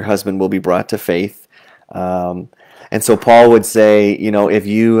example, your husband will be brought to faith. And so Paul would say, if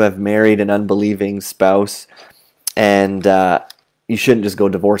you have married an unbelieving spouse and you shouldn't just go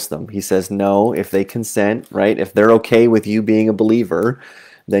divorce them. He says, no, if they consent, right? If they're okay with you being a believer,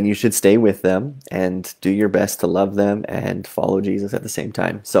 then you should stay with them and do your best to love them and follow Jesus at the same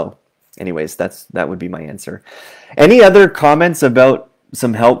time. So anyways, that would be my answer. Any other comments about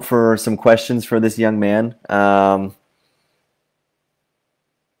some help for some questions for this young man? That's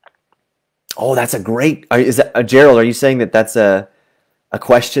a great, Gerald, are you saying that that's a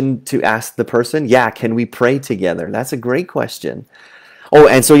question to ask the person? Yeah, can we pray together? That's a great question. Oh,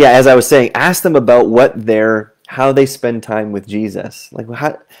 and so yeah, as I was saying, ask them about how they spend time with Jesus. Like,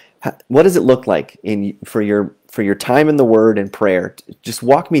 what does it look like for your time in the Word and prayer? Just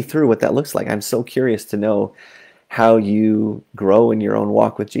walk me through what that looks like. I'm so curious to know how you grow in your own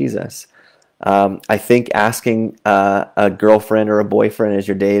walk with Jesus. I think asking a girlfriend or a boyfriend as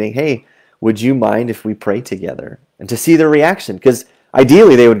you're dating, hey, would you mind if we pray together? And to see their reaction, because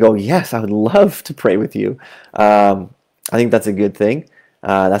ideally they would go, yes, I would love to pray with you. I think that's a good thing.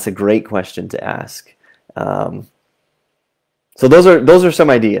 That's a great question to ask. So those are some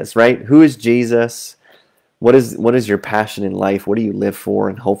ideas, right? Who is Jesus? What is your passion in life? What do you live for?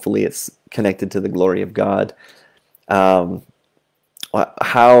 And hopefully it's connected to the glory of God. How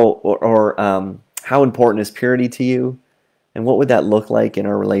important is purity to you? And what would that look like in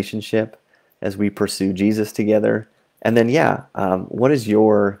our relationship? as we pursue Jesus together. And then, what does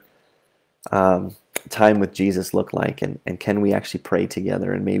your time with Jesus look like? And can we actually pray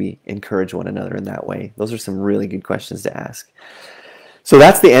together and maybe encourage one another in that way? Those are some really good questions to ask. So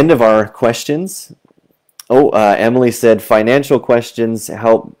that's the end of our questions. Emily said financial questions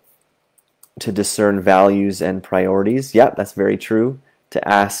help to discern values and priorities. Yeah, that's very true. To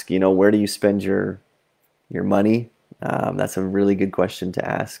ask, where do you spend your money? That's a really good question to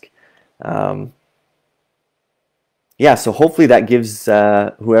ask. So hopefully that gives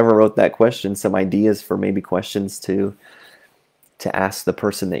whoever wrote that question some ideas for maybe questions to ask the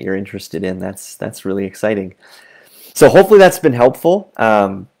person that you're interested in. That's really exciting. So hopefully that's been helpful.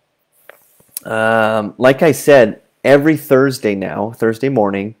 Like I said, every Thursday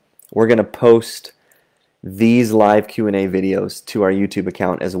morning, we're going to post these live Q&A videos to our YouTube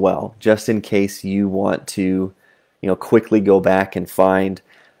account as well, just in case you want to, quickly go back and find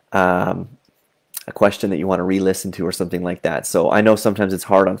a question that you want to re-listen to or something like that. So I know sometimes it's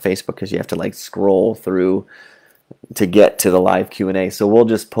hard on Facebook because you have to scroll through to get to the live Q&A. So we'll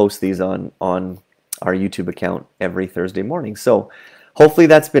just post these on our YouTube account every Thursday morning. So hopefully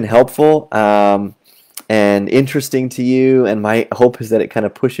that's been helpful and interesting to you. And my hope is that it kind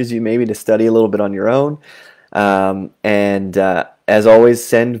of pushes you maybe to study a little bit on your own. As always,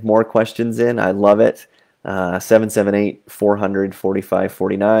 send more questions in. I love it.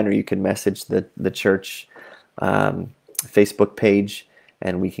 778-400-4549, or you can message the church Facebook page,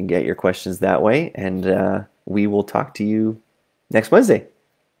 and we can get your questions that way. And we will talk to you next Wednesday.